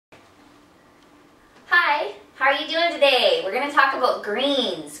How are you doing today? We're going to talk about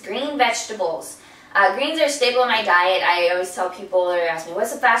greens, green vegetables. Greens are a staple in my diet. I always tell people, they ask me,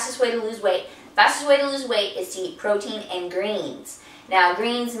 what's the fastest way to lose weight? Fastest way to lose weight is to eat protein and greens. Now,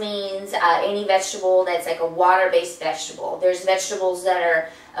 greens means any vegetable that's like a water-based vegetable. There's vegetables that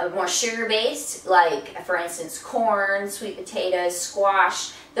are more sugar-based, like, for instance, corn, sweet potatoes,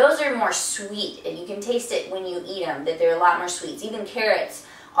 squash. Those are more sweet, and you can taste it when you eat them, that they're a lot more sweets. Even carrots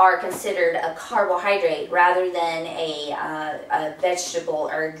are considered a carbohydrate rather than a vegetable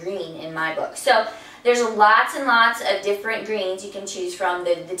or a green in my book. So there's lots and lots of different greens you can choose from.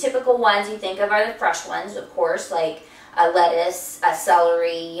 The typical ones you think of are the fresh ones, of course, like lettuce,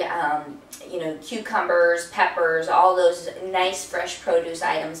 celery, cucumbers, peppers, all those nice fresh produce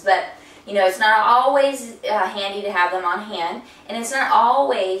items. But it's not always handy to have them on hand, and it's not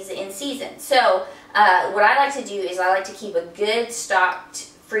always in season. So what I like to do is I like to keep a good stocked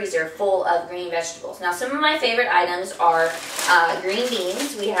freezer full of green vegetables. Now, some of my favorite items are green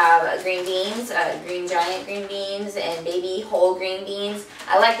beans. We have green beans, green giant green beans, and baby whole green beans.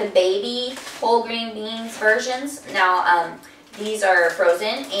 I like the baby whole green beans versions. Now, these are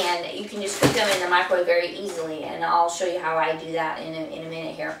frozen, and you can just cook them in the microwave very easily, and I'll show you how I do that in a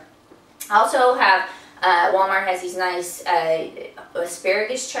minute here. I also have, Walmart has these nice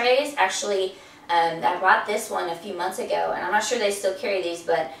asparagus trays. Actually, I bought this one a few months ago, and I'm not sure they still carry these,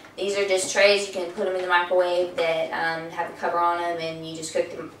 but these are just trays. You can put them in the microwave that have a cover on them, and you just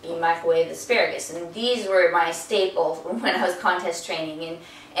cook them in microwave asparagus. And these were my staple when I was contest training,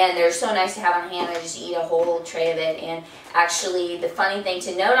 and they're so nice to have on hand. I just eat a whole tray of it. And actually, the funny thing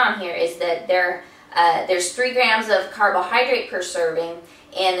to note on here is that there's 3 grams of carbohydrate per serving,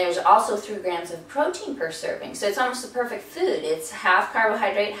 and there's also 3 grams of protein per serving. So it's almost a perfect food. It's half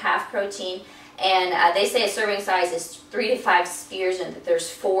carbohydrate, half protein. And they say a serving size is 3 to 5 spears, and that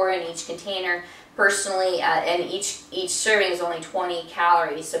there's 4 in each container. Personally, and each serving is only 20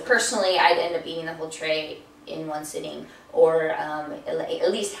 calories. So personally, I'd end up eating the whole tray in one sitting, or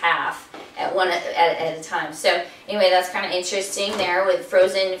at least half at a time. So anyway, that's kind of interesting there with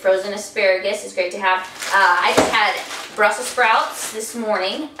frozen asparagus. It's great to have. I just had Brussels sprouts this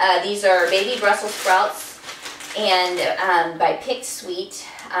morning. These are baby Brussels sprouts, and by Pick Sweet.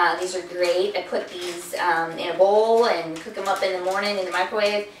 These are great. I put these in a bowl and cook them up in the morning in the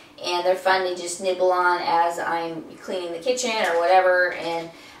microwave, and they're fun to just nibble on as I'm cleaning the kitchen or whatever, and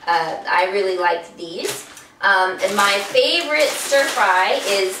I really like these. And my favorite stir fry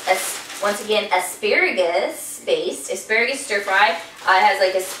is, once again, asparagus-based. Asparagus stir fry. It has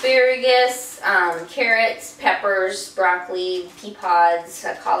like asparagus, carrots, peppers, broccoli, pea pods,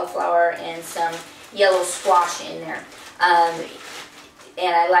 cauliflower, and some yellow squash in there.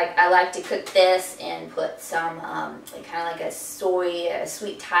 And I like to cook this and put some kind of like a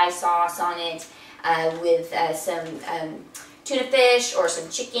sweet Thai sauce on it with some tuna fish or some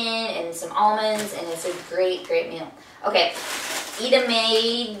chicken and some almonds, and it's a great meal. Okay,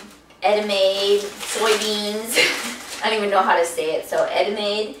 Edamame soybeans. I don't even know how to say it. So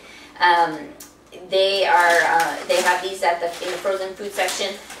Edamame. They have these in the frozen food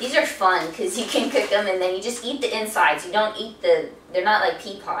section. These are fun because you can cook them and then you just eat the insides. You don't eat they're not like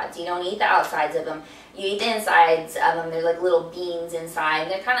pea pods. You don't eat the outsides of them. You eat the insides of them. They're like little beans inside.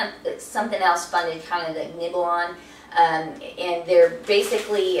 They're kind of something else fun to kind of like nibble on. And they're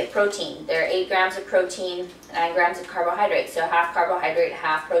basically protein. They're 8 grams of protein, 9 grams of carbohydrate. So half carbohydrate,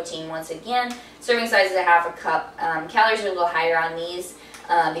 half protein once again. Serving size is a half a cup. Calories are a little higher on these.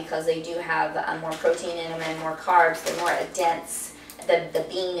 Because they do have more protein in them and more carbs. They're more dense. The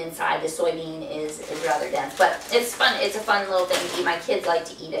bean inside, the soybean, is rather dense. But it's fun. It's a fun little thing to eat. My kids like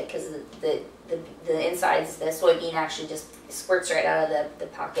to eat it because the insides, the soybean actually just squirts right out of the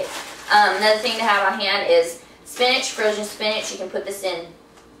pocket. Another thing to have on hand is spinach, frozen spinach. You can put this in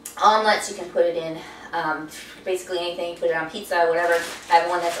omelets. You can put it in basically anything. You put it on pizza, whatever. I have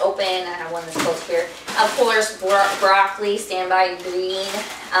one that's open. I have one that's closed here. Of course, broccoli, standby green.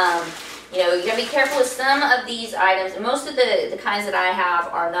 You gotta be careful with some of these items. Most of the kinds that I have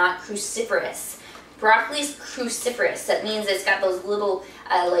are not cruciferous. Broccoli's cruciferous. That means it's got those little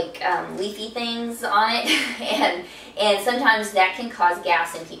leafy things on it, and sometimes that can cause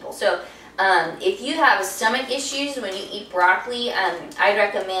gas in people. So if you have stomach issues when you eat broccoli, I'd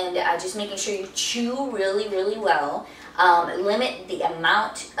recommend just making sure you chew really well. Limit the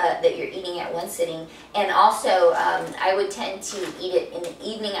amount that you're eating at one sitting, and also I would tend to eat it in the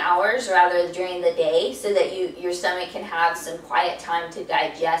evening hours rather than during the day, so that your stomach can have some quiet time to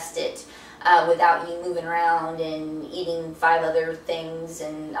digest it. without you moving around and eating 5 other things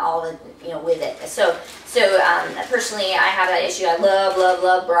and all the, with it. So personally, I have that issue. I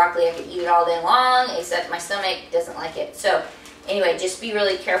love broccoli. I could eat it all day long, except my stomach doesn't like it. So anyway, just be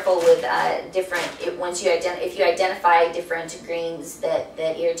really careful with if you identify different greens that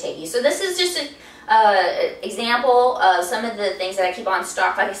irritate you. So this is just an example of some of the things that I keep on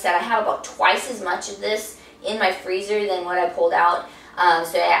stock. Like I said, I have about twice as much of this in my freezer than what I pulled out.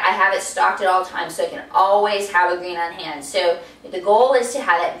 So I have it stocked at all times, so I can always have a green on hand. So the goal is to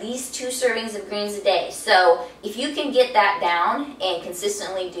have at least 2 servings of greens a day. So if you can get that down and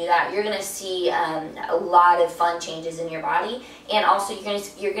consistently do that, you're going to see a lot of fun changes in your body, and also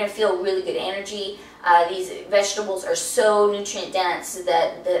you're going to feel really good energy. These vegetables are so nutrient dense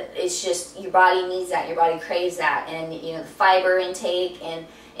that it's just, your body needs that, your body craves that, and the fiber intake and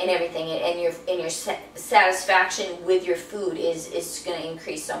everything, and your satisfaction with your food is going to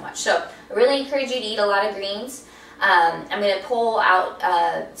increase so much. So I really encourage you to eat a lot of greens. I'm going to pull out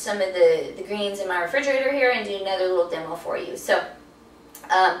some of the greens in my refrigerator here and do another little demo for you. So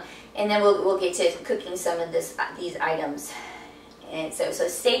and then we'll get to cooking some of these items. And so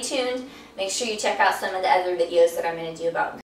stay tuned. Make sure you check out some of the other videos that I'm going to do about